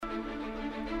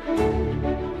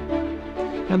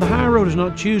And the high road is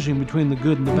not choosing between the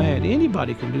good and the bad.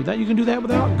 Anybody can do that. You can do that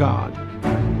without God.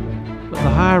 But the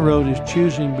high road is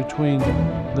choosing between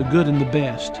the good and the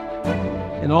best,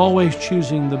 and always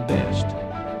choosing the best.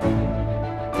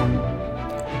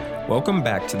 Welcome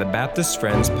back to the Baptist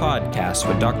Friends podcast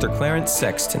with Dr. Clarence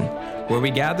Sexton, where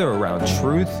we gather around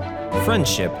truth,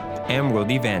 friendship, and world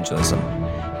evangelism.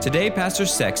 Today, Pastor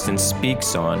Sexton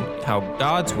speaks on how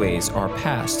God's ways are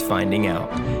past finding out.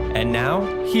 And now,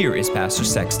 here is Pastor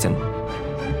Sexton.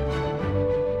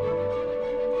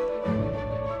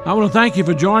 I want to thank you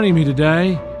for joining me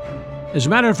today. As a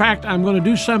matter of fact, I'm going to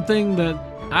do something that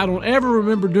I don't ever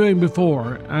remember doing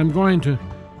before. I'm going to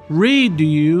read to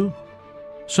you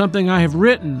something I have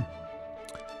written.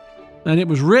 And it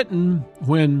was written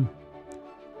when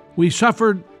we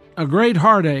suffered a great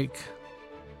heartache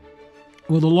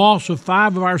with the loss of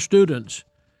 5 of our students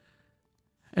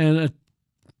and a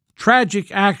tragic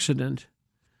accident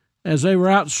as they were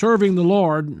out serving the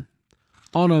Lord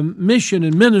on a mission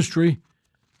and ministry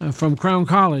from Crown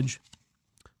College.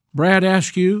 Brad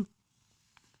Askew,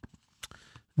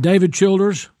 David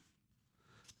Childers,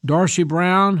 Darcy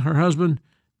Brown, her husband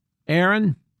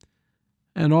Aaron,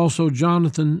 and also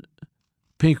Jonathan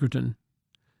Pinkerton.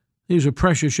 These are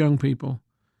precious young people.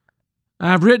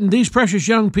 I've written, these precious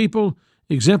young people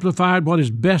exemplified what is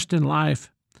best in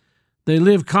life. They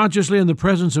lived consciously in the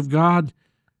presence of God.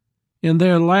 In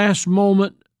their last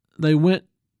moment, they went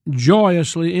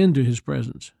joyously into His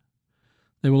presence.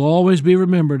 They will always be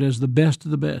remembered as the best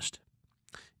of the best.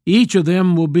 Each of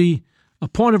them will be a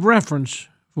point of reference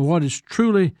for what is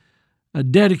truly a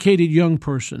dedicated young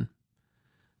person.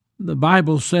 The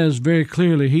Bible says very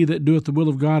clearly, "He that doeth the will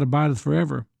of God abideth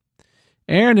forever."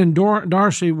 Aaron and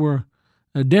Darcy were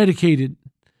dedicated.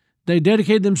 They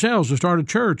dedicated themselves to start a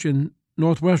church in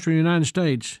northwestern United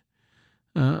States.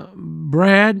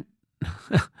 Brad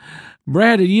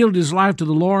had yielded his life to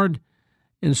the Lord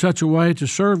in such a way to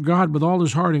serve God with all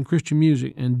his heart in Christian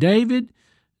music. And David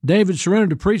surrendered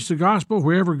to preach the gospel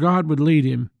wherever God would lead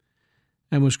him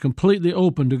and was completely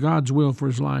open to God's will for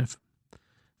his life.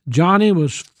 Johnny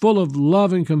was full of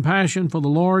love and compassion for the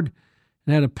Lord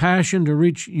and had a passion to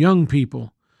reach young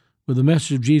people with the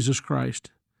message of Jesus Christ.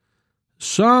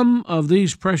 Some of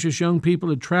these precious young people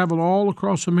had traveled all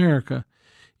across America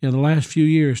in the last few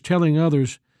years, telling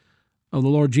others of the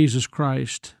Lord Jesus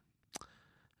Christ.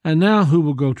 And now who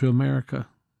will go to America?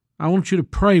 I want you to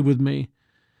pray with me.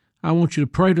 I want you to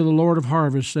pray to the Lord of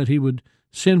harvest that He would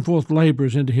send forth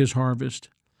laborers into His harvest.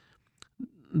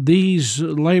 These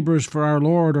laborers for our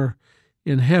Lord are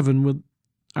in heaven with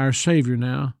our Savior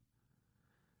now.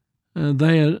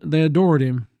 They adored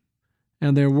Him,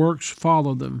 and their works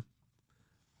followed them.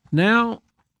 Now,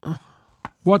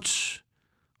 what's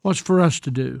for us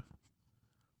to do?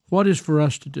 What is for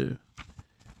us to do?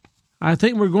 I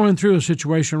think we're going through a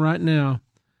situation right now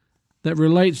that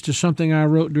relates to something I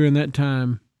wrote during that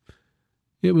time.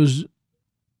 It was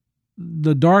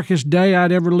the darkest day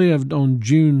I'd ever lived on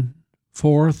June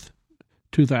 4th,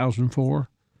 2004,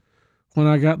 when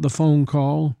I got the phone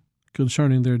call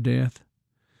concerning their death.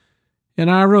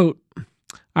 And I wrote,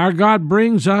 "Our God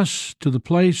brings us to the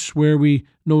place where we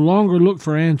no longer look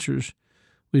for answers.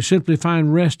 We simply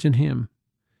find rest in Him.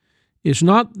 It's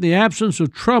not the absence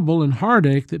of trouble and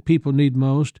heartache that people need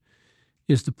most.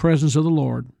 It's the presence of the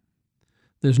Lord.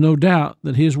 There's no doubt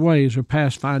that His ways are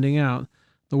past finding out.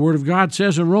 The Word of God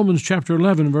says in Romans chapter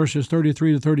 11, verses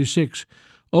 33 to 36,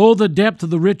 "Oh, the depth of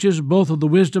the riches, both of the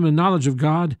wisdom and knowledge of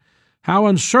God! How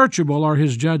unsearchable are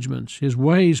His judgments, His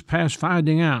ways past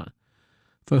finding out!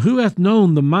 For who hath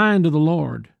known the mind of the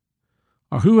Lord?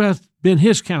 Or who hath been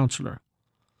His counselor?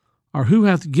 Or who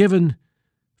hath given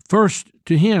first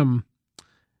to Him,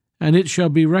 and it shall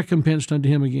be recompensed unto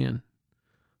Him again?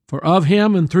 For of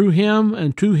Him, and through Him,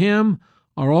 and to Him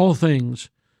are all things,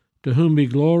 to whom be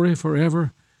glory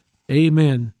forever.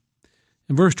 Amen."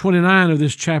 In verse 29 of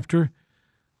this chapter,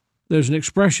 there's an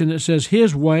expression that says,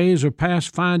 "His ways are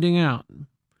past finding out."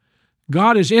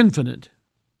 God is infinite.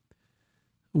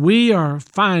 We are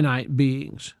finite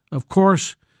beings. Of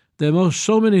course, there are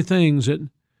so many things that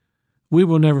we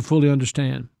will never fully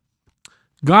understand.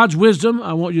 God's wisdom,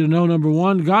 I want you to know, number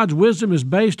one, God's wisdom is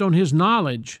based on His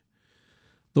knowledge.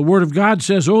 The Word of God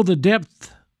says, "Oh, the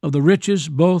depth of the riches,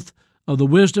 both of the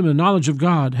wisdom and knowledge of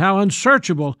God. How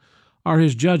unsearchable are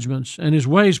His judgments, and His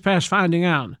ways past finding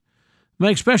out."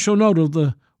 Make special note of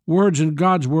the words in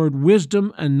God's Word,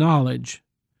 wisdom and knowledge.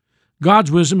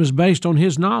 God's wisdom is based on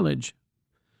His knowledge.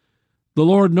 The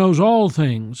Lord knows all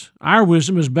things. Our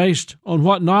wisdom is based on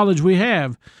what knowledge we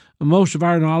have. Most of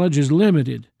our knowledge is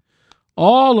limited.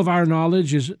 All of our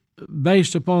knowledge is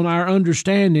based upon our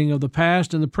understanding of the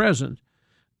past and the present.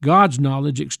 God's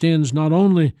knowledge extends not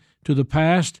only to the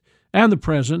past and the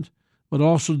present, but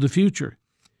also to the future.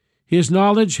 His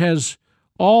knowledge has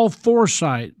all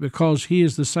foresight because He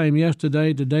is the same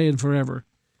yesterday, today, and forever.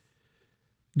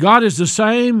 God is the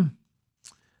same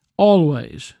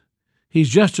always. He's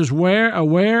just as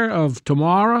aware of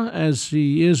tomorrow as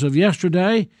He is of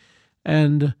yesterday,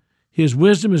 and His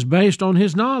wisdom is based on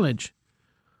His knowledge.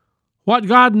 What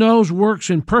God knows works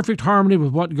in perfect harmony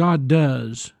with what God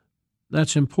does.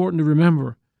 That's important to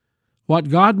remember. What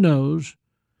God knows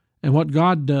and what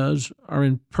God does are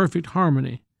in perfect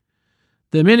harmony.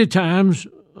 There are many times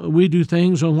we do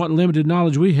things on what limited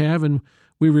knowledge we have, and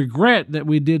we regret that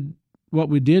we did what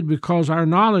we did because our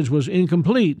knowledge was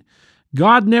incomplete.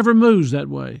 God never moves that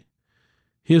way.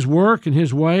 His work and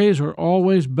His ways are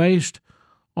always based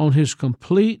on His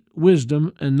complete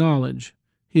wisdom and knowledge.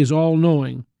 He is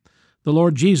all-knowing. The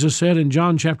Lord Jesus said in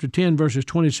John chapter 10, verses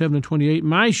 27 and 28,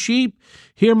 "My sheep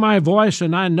hear my voice,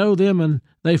 and I know them, and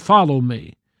they follow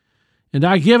me. And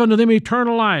I give unto them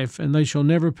eternal life, and they shall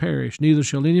never perish, neither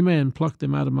shall any man pluck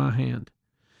them out of my hand."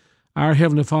 Our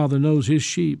Heavenly Father knows His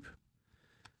sheep.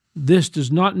 This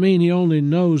does not mean He only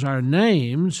knows our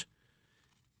names.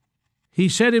 He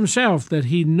said Himself that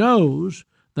He knows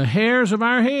the hairs of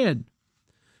our head.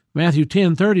 Matthew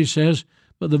 10:30 says,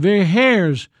 "But the very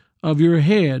hairs of your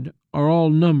head are all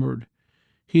numbered."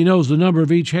 He knows the number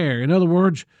of each hair. In other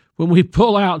words, when we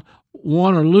pull out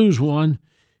one or lose one,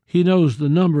 He knows the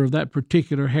number of that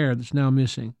particular hair that's now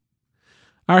missing.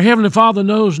 Our Heavenly Father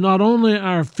knows not only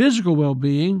our physical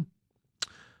well-being,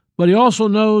 but He also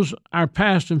knows our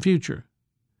past and future.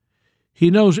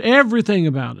 He knows everything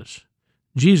about us.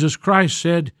 Jesus Christ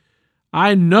said,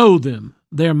 "I know them.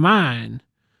 They're mine.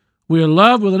 We are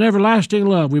loved with an everlasting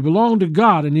love. We belong to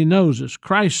God, and He knows us."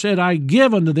 Christ said, "I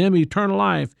give unto them eternal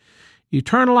life."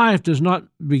 Eternal life does not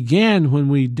begin when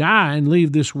we die and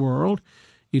leave this world.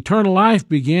 Eternal life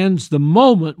begins the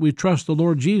moment we trust the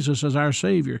Lord Jesus as our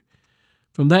Savior.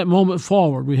 From that moment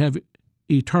forward, we have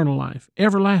eternal life,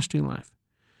 everlasting life.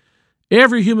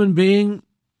 Every human being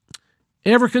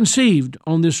ever conceived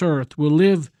on this earth will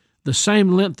live the same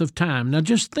length of time. Now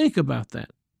just think about that.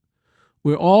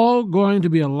 We're all going to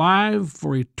be alive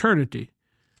for eternity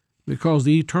because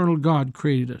the eternal God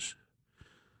created us.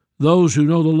 Those who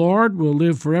know the Lord will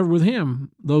live forever with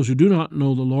Him. Those who do not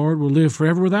know the Lord will live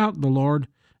forever without the Lord.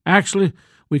 Actually,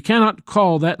 we cannot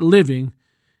call that living.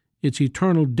 It's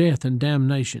eternal death and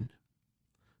damnation.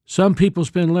 Some people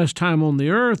spend less time on the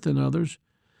earth than others,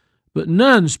 but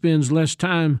none spends less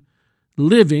time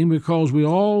living because we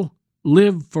all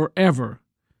live forever.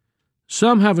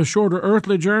 Some have a shorter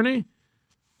earthly journey,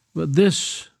 but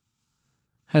this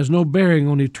has no bearing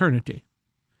on eternity.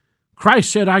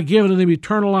 Christ said, "I give unto them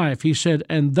eternal life." He said,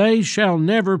 "And they shall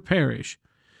never perish."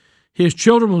 His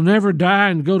children will never die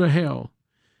and go to hell.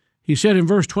 He said in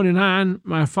verse 29,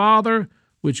 "My Father,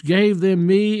 which gave them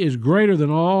me, is greater than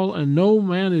all, and no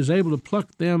man is able to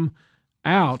pluck them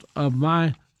out of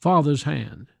my Father's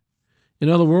hand." In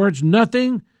other words,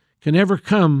 nothing can ever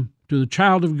come to the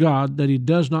child of God that it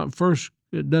does not first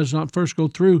go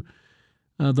through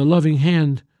the loving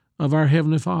hand of our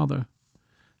Heavenly Father.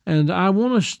 And I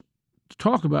want us to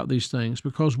talk about these things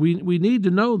because we need to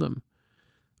know them.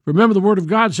 Remember, the Word of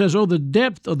God says, "Oh, the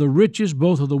depth of the riches,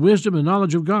 both of the wisdom and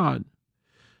knowledge of God."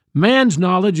 Man's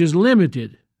knowledge is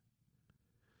limited.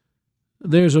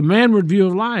 There's a manward view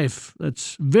of life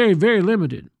that's very, very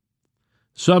limited.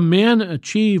 Some men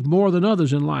achieve more than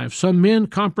others in life. Some men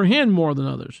comprehend more than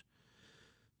others.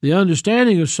 The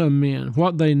understanding of some men,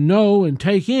 what they know and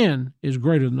take in, is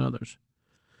greater than others.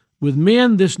 With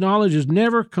men, this knowledge is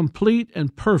never complete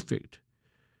and perfect.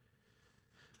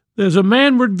 There's a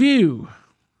manward view,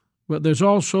 but there's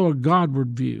also a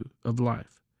Godward view of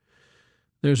life.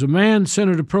 There's a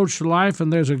man-centered approach to life,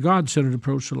 and there's a God-centered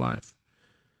approach to life.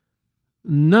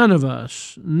 None of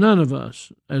us,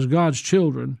 as God's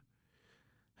children,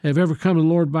 have ever come to the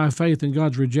Lord by faith, and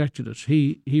God's rejected us.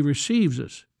 He receives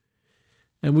us.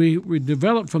 And we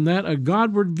develop from that a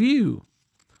Godward view.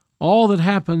 All that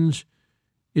happens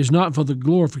is not for the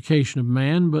glorification of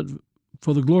man, but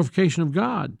for the glorification of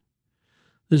God.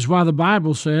 This is why the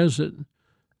Bible says that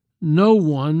no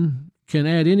one can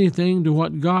add anything to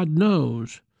what God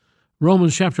knows.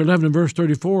 Romans chapter 11 and verse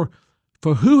 34,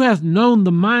 "For who hath known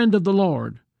the mind of the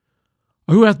Lord?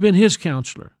 Or who hath been His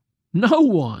counselor?" No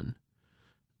one.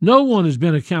 No one has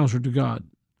been a counselor to God.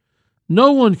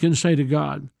 No one can say to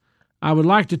God, "I would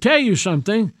like to tell you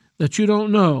something that you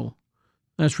don't know."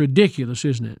 That's ridiculous,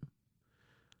 isn't it?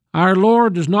 Our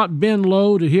Lord does not bend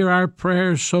low to hear our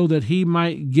prayers so that He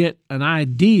might get an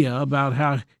idea about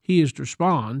how He is to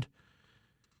respond.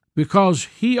 because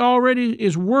He already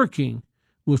is working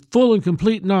with full and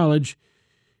complete knowledge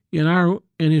in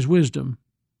His wisdom.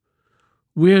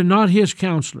 We are not His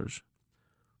counselors.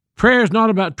 Prayer is not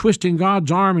about twisting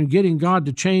God's arm and getting God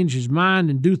to change His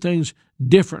mind and do things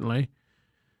differently.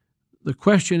 The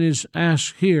question is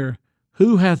asked here,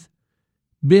 who hath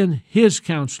been His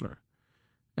counselor?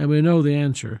 And we know the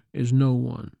answer is no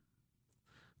one.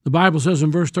 The Bible says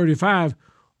in verse 35,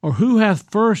 or who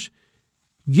hath first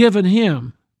given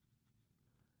Him,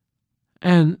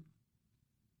 and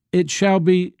it shall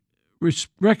be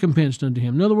recompensed unto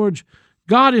Him. In other words,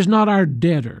 God is not our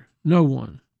debtor, no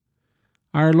one.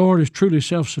 Our Lord is truly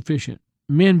self-sufficient.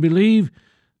 Men believe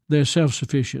they're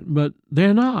self-sufficient, but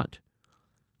they're not.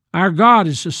 Our God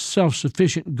is a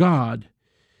self-sufficient God.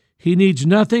 He needs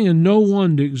nothing and no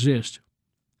one to exist.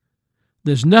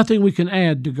 There's nothing we can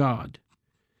add to God.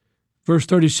 Verse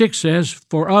 36 says,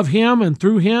 for of Him and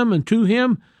through Him and to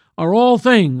Him are all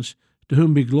things, to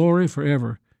whom be glory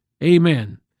forever.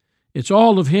 Amen. It's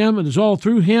all of Him, it is all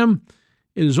through Him,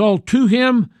 it is all to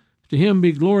Him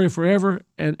be glory forever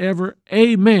and ever.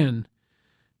 Amen.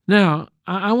 Now,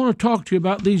 I want to talk to you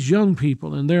about these young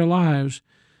people and their lives,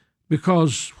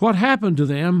 because what happened to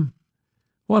them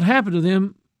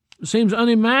seems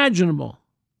unimaginable.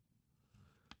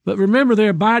 But remember,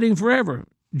 they're abiding forever.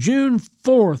 June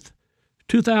 4th,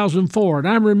 2004, and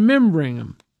I'm remembering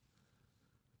them.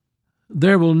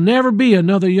 There will never be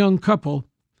another young couple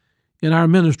in our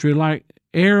ministry like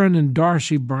Aaron and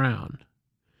Darcy Brown.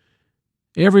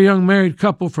 Every young married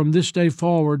couple from this day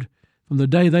forward, from the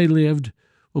day they lived,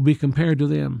 will be compared to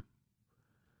them.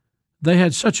 They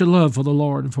had such a love for the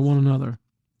Lord and for one another.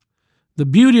 The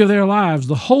beauty of their lives,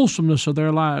 the wholesomeness of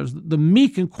their lives, the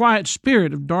meek and quiet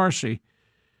spirit of Darcy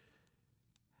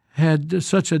had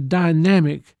such a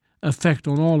dynamic effect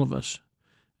on all of us.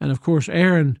 And of course,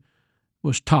 Aaron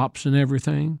was tops in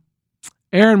everything.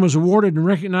 Aaron was awarded and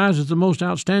recognized as the most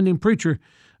outstanding preacher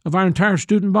of our entire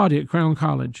student body at Crown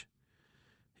College.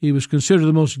 He was considered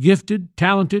the most gifted,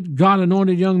 talented,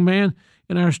 God-anointed young man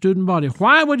in our student body.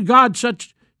 Why would God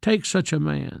take such a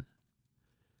man?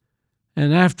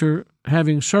 And after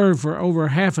having served for over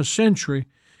half a century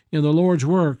in the Lord's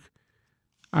work,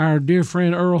 our dear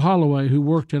friend Earl Holloway, who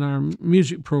worked in our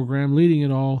music program, leading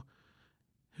it all,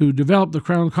 who developed the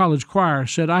Crown College Choir,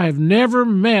 said, I have never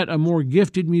met a more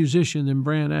gifted musician than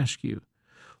Brant Askew.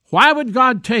 Why would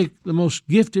God take the most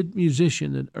gifted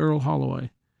musician that Earl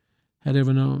Holloway had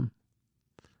ever known?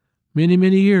 Many,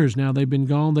 many years now they've been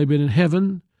gone. They've been in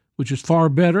heaven, which is far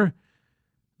better.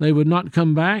 They would not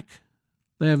come back.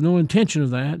 They have no intention of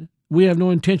that. We have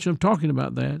no intention of talking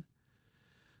about that.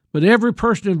 But every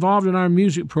person involved in our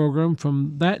music program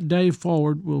from that day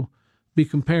forward will be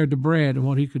compared to Brad and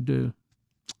what he could do.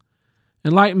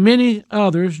 And like many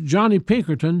others, Johnny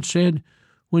Pinkerton said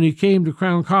when he came to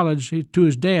Crown College to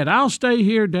his dad, I'll stay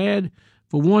here, Dad,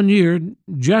 for 1 year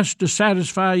just to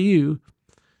satisfy you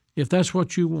if that's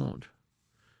what you want.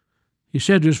 He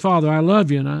said to his father, I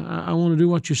love you and I want to do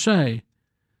what you say.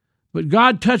 But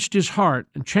God touched his heart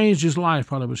and changed his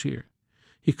life while he was here.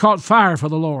 He caught fire for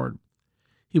the Lord.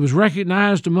 He was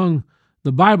recognized among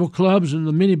the Bible clubs and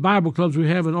the many Bible clubs we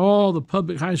have in all the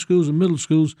public high schools and middle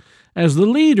schools as the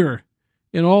leader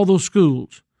in all those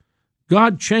schools.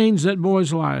 God changed that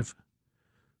boy's life.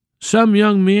 Some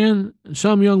young men and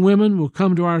some young women will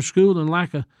come to our school and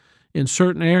lack in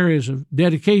certain areas of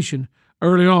dedication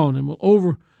early on and will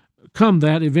overcome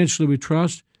that eventually, we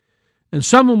trust. And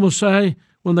someone will say,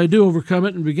 when they do overcome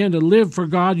it and begin to live for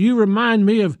God, you remind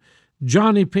me of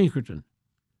Johnny Pinkerton.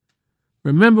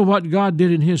 Remember what God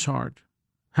did in his heart,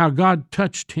 how God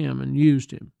touched him and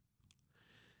used him.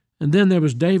 And then there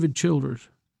was David Childers.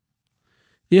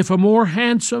 If a more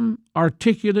handsome,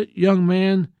 articulate young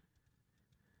man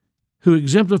who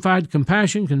exemplified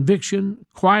compassion, conviction,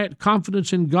 quiet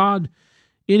confidence in God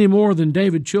any more than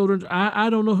David Childers, I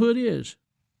don't know who it is.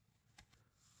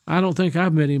 I don't think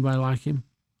I've met anybody like him.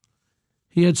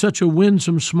 He had such a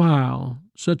winsome smile,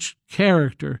 such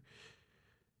character,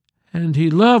 and he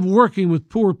loved working with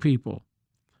poor people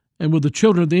and with the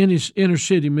children of the inner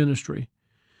city ministry.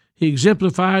 He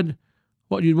exemplified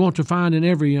what you'd want to find in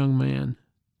every young man.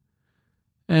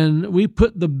 And we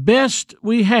put the best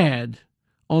we had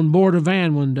on board a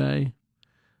van one day.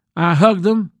 I hugged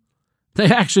them. They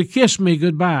actually kissed me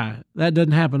goodbye. That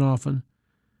doesn't happen often.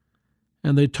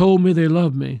 And they told me they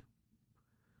loved me.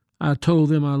 I told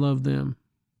them I loved them.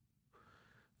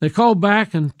 They called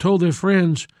back and told their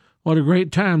friends what a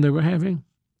great time they were having.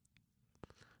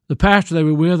 The pastor they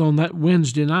were with on that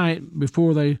Wednesday night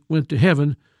before they went to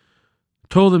heaven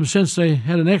told them since they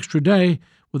had an extra day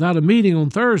without a meeting on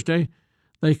Thursday,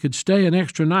 they could stay an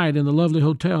extra night in the lovely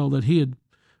hotel that he had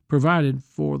provided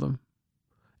for them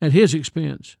at his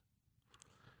expense.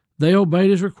 They obeyed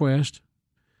his request.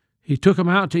 He took them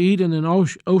out to eat in an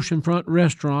oceanfront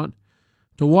restaurant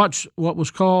to watch what was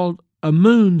called a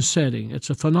moon setting. It's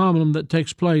a phenomenon that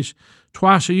takes place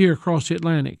twice a year across the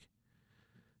Atlantic.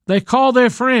 They called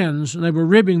their friends, and they were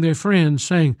ribbing their friends,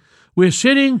 saying, "We're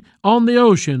sitting on the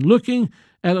ocean, looking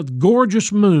at a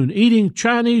gorgeous moon, eating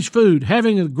Chinese food,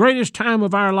 having the greatest time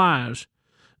of our lives.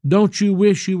 Don't you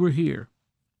wish you were here?"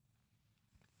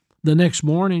 The next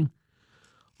morning,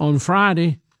 on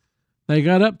Friday, they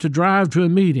got up to drive to a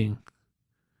meeting.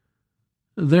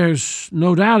 There's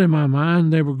no doubt in my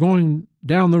mind they were going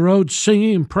down the road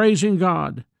singing and praising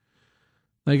God.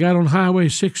 They got on Highway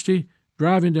 60,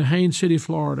 driving to Haines City,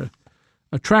 Florida.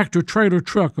 A tractor-trailer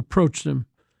truck approached them.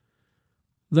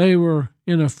 They were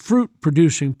in a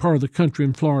fruit-producing part of the country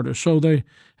in Florida, so they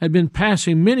had been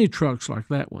passing many trucks like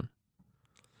that one.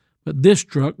 But this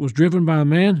truck was driven by a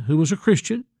man who was a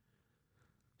Christian.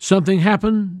 Something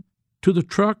happened to the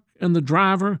truck, and the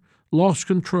driver lost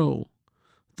control.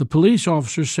 The police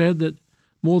officer said that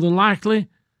more than likely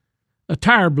a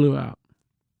tire blew out.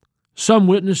 Some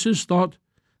witnesses thought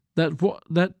that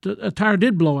a tire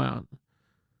did blow out.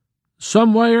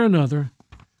 Some way or another,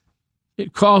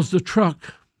 it caused the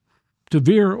truck to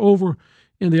veer over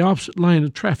in the opposite lane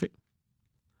of traffic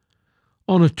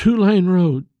on a 2-lane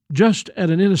road, just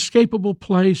at an inescapable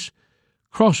place,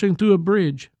 crossing through a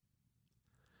bridge.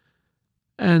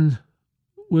 And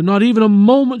with not even a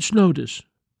moment's notice,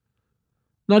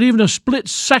 not even a split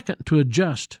second to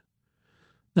adjust,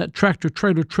 that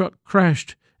tractor-trailer truck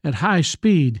crashed at high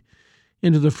speed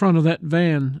into the front of that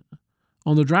van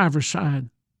on the driver's side.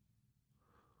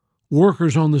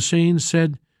 Workers on the scene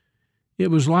said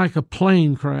it was like a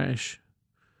plane crash.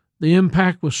 The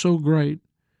impact was so great.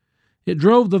 It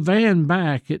drove the van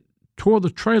back. It tore the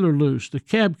trailer loose. The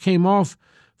cab came off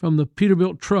from the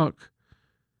Peterbilt truck.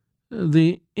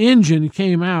 The engine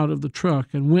came out of the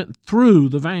truck and went through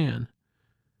the van.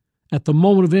 At the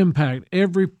moment of impact,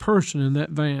 every person in that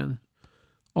van,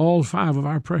 all 5 of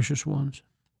our precious ones,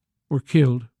 were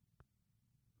killed.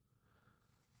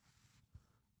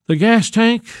 The gas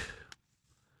tank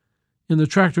in the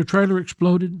tractor-trailer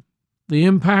exploded. The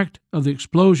impact of the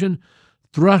explosion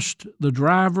thrust the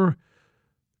driver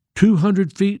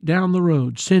 200 feet down the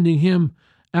road, sending him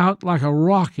out like a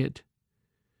rocket.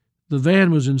 The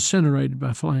van was incinerated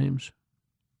by flames.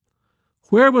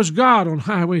 Where was God on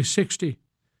Highway 60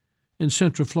 in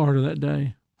Central Florida that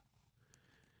day?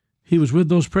 He was with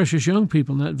those precious young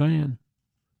people in that van.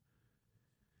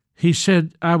 He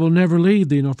said, "I will never leave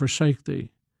thee nor forsake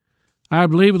thee." I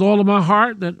believe with all of my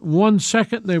heart that 1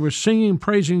 second they were singing,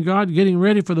 praising God, getting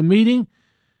ready for the meeting,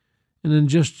 and then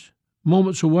just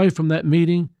moments away from that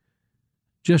meeting,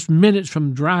 just minutes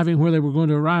from driving where they were going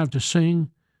to arrive to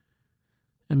sing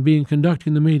and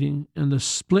conducting the meeting, and the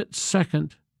split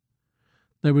second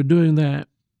they were doing that,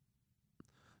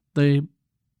 they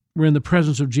were in the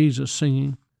presence of Jesus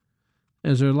singing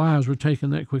as their lives were taken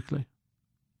that quickly.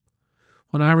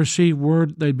 When I received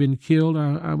word they'd been killed,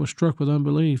 I was struck with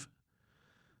unbelief.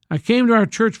 I came to our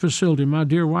church facility. My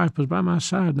dear wife was by my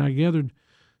side, and I gathered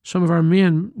some of our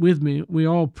men with me. We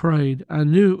all prayed. I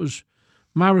knew it was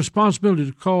my responsibility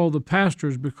to call the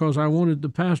pastors because I wanted the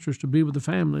pastors to be with the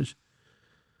families.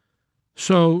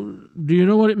 So, do you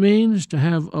know what it means to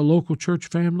have a local church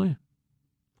family?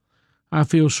 I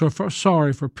feel so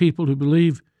sorry for people who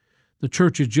believe the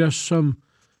church is just some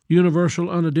universal,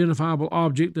 unidentifiable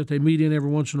object that they meet in every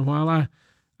once in a while.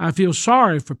 I feel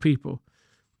sorry for people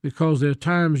because there are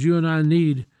times you and I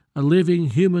need a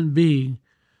living human being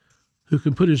who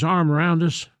can put his arm around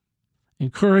us,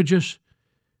 encourage us,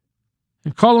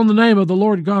 and call on the name of the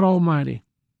Lord God Almighty.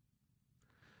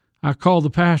 I called the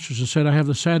pastors and said, "I have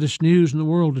the saddest news in the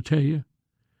world to tell you,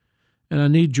 and I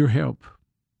need your help."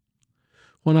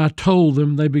 When I told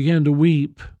them, they began to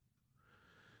weep.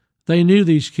 They knew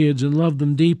these kids and loved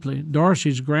them deeply.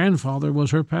 Darcy's grandfather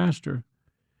was her pastor,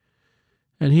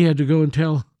 and he had to go and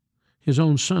tell his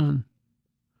own son.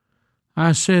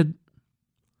 I said,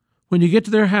 "When you get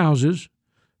to their houses,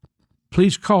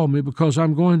 please call me because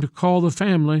I'm going to call the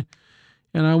family,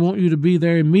 and I want you to be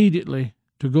there immediately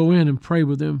to go in and pray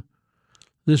with them."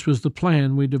 This was the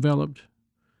plan we developed,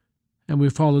 and we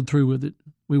followed through with it.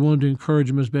 We wanted to encourage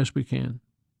them as best we can.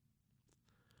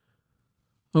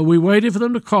 But we waited for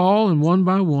them to call, and one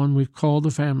by one we called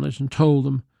the families and told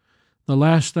them the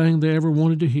last thing they ever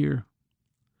wanted to hear.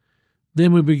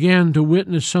 Then we began to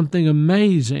witness something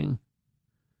amazing.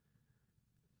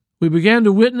 We began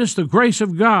to witness the grace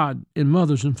of God in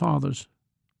mothers and fathers.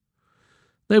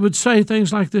 they would say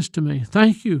things like this to me: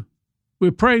 "Thank you.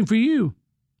 We're praying for you.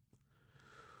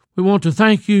 We want to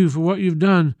thank you for what you've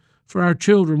done for our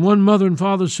children." One mother and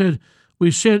father said, "We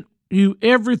sent you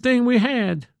everything we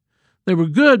had. They were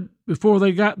good before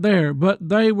they got there, but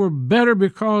they were better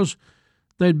because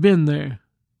they'd been there.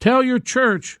 Tell your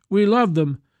church we love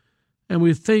them, and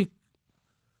we think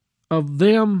of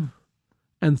them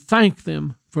and thank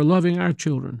them for loving our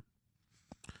children."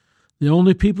 The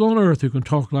only people on earth who can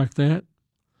talk like that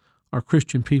are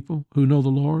Christian people who know the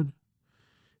Lord.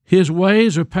 His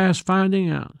ways are past finding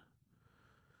out.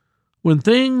 When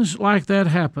things like that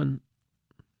happen,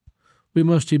 we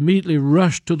must immediately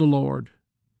rush to the Lord.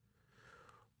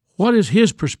 What is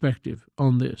His perspective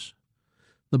on this?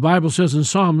 The Bible says in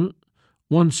Psalm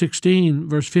 116,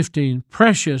 verse 15,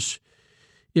 "Precious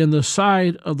in the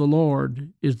sight of the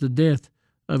Lord is the death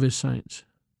of His saints."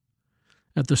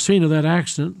 At the scene of that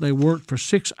accident, they worked for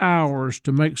 6 hours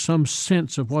to make some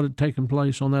sense of what had taken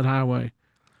place on that highway.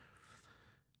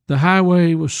 The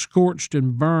highway was scorched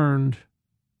and burned.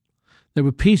 There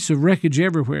were pieces of wreckage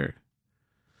everywhere.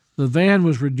 The van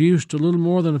was reduced to little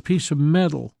more than a piece of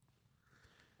metal.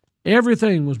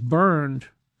 Everything was burned.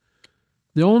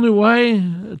 The only way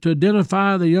to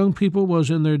identify the young people was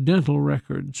in their dental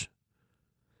records.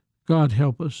 God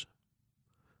help us.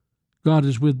 God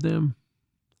is with them.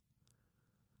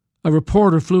 A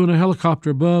reporter flew in a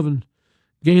helicopter above and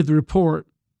gave the report.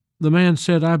 The man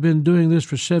said, "I've been doing this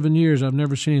for 7 years. I've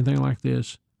never seen anything like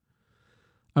this."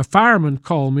 A fireman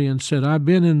called me and said, "I've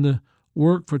been in the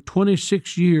work for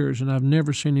 26 years and I've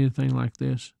never seen anything like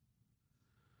this."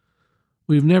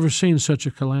 We've never seen such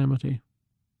a calamity.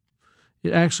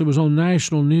 It actually was on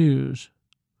national news.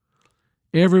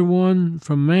 Everyone,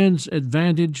 from man's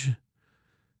advantage,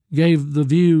 gave the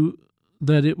view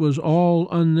that it was all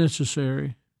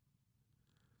unnecessary.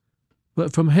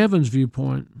 But from heaven's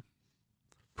viewpoint,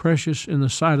 precious in the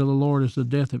sight of the Lord is the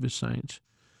death of His saints.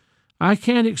 I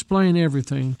can't explain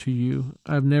everything to you.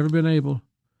 I've never been able.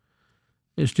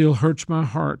 It still hurts my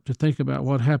heart to think about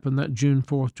what happened that June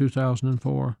 4th,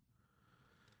 2004.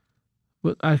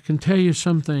 But I can tell you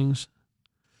some things.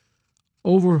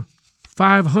 Over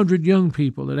 500 young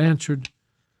people that answered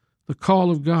the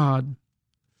call of God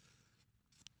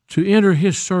to enter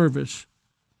His service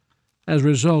as a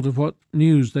result of what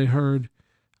news they heard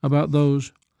about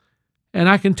those. And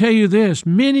I can tell you this,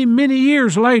 many, many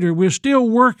years later, we're still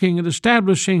working at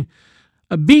establishing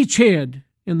a beachhead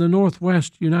in the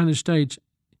Northwest United States,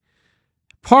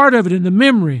 part of it in the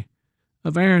memory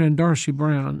of Aaron and Darcy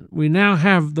Brown. We now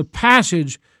have the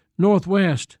Passage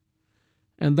Northwest,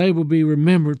 and they will be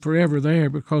remembered forever there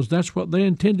because that's what they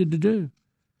intended to do.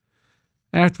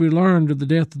 After we learned of the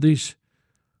death of these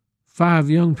 5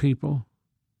 young people,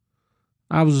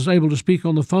 I was able to speak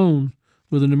on the phone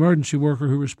with an emergency worker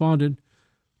who responded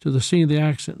to the scene of the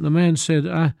accident. The man said,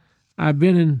 I've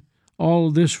been in all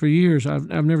of this for years. I've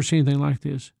never seen anything like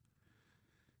this.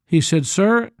 He said,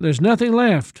 "Sir, there's nothing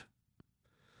left.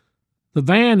 The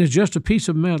van is just a piece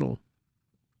of metal.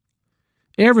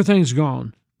 Everything's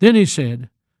gone." Then he said,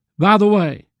 "By the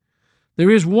way, there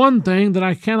is one thing that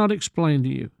I cannot explain to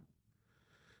you.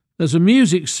 There's a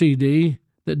music CD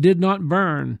that did not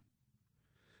burn."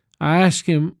 I asked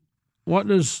him, "What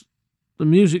does the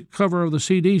music cover of the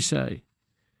CD say?"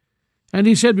 And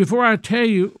he said, "Before I tell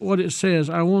you what it says,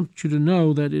 I want you to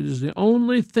know that it is the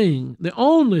only thing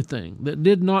that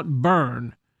did not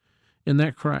burn in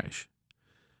that crash.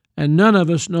 And none of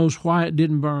us knows why it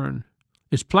didn't burn.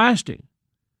 It's plastic,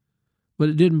 but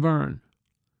it didn't burn."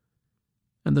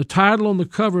 And the title on the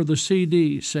cover of the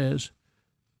CD says,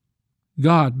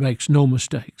 "God makes no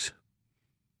mistakes."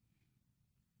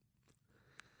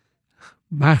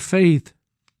 By faith,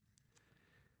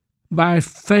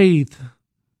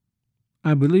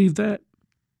 I believe that.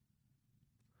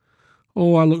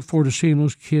 Oh, I look forward to seeing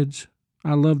those kids.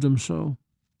 I love them so.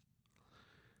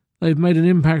 They've made an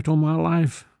impact on my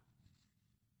life.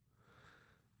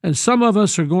 And some of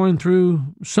us are going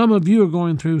through, some of you are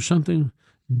going through something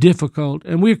difficult,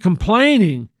 and we're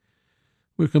complaining.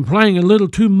 We're complaining a little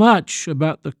too much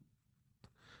about the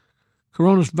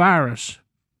coronavirus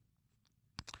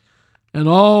and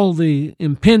all the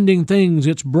impending things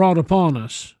it's brought upon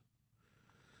us,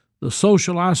 the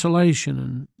social isolation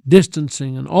and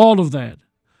distancing and all of that.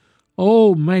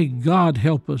 Oh, may God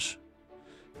help us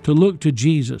to look to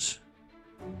Jesus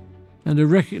and to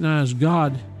recognize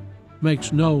God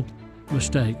makes no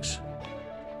mistakes.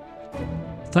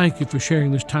 Thank you for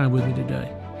sharing this time with me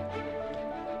today.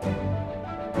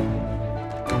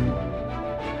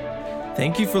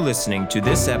 Thank you for listening to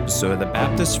this episode of the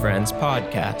Baptist Friends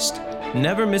Podcast.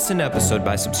 Never miss an episode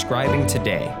by subscribing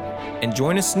today. And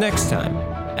join us next time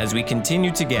as we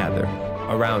continue to gather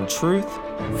around truth,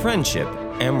 friendship,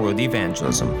 and world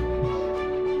evangelism.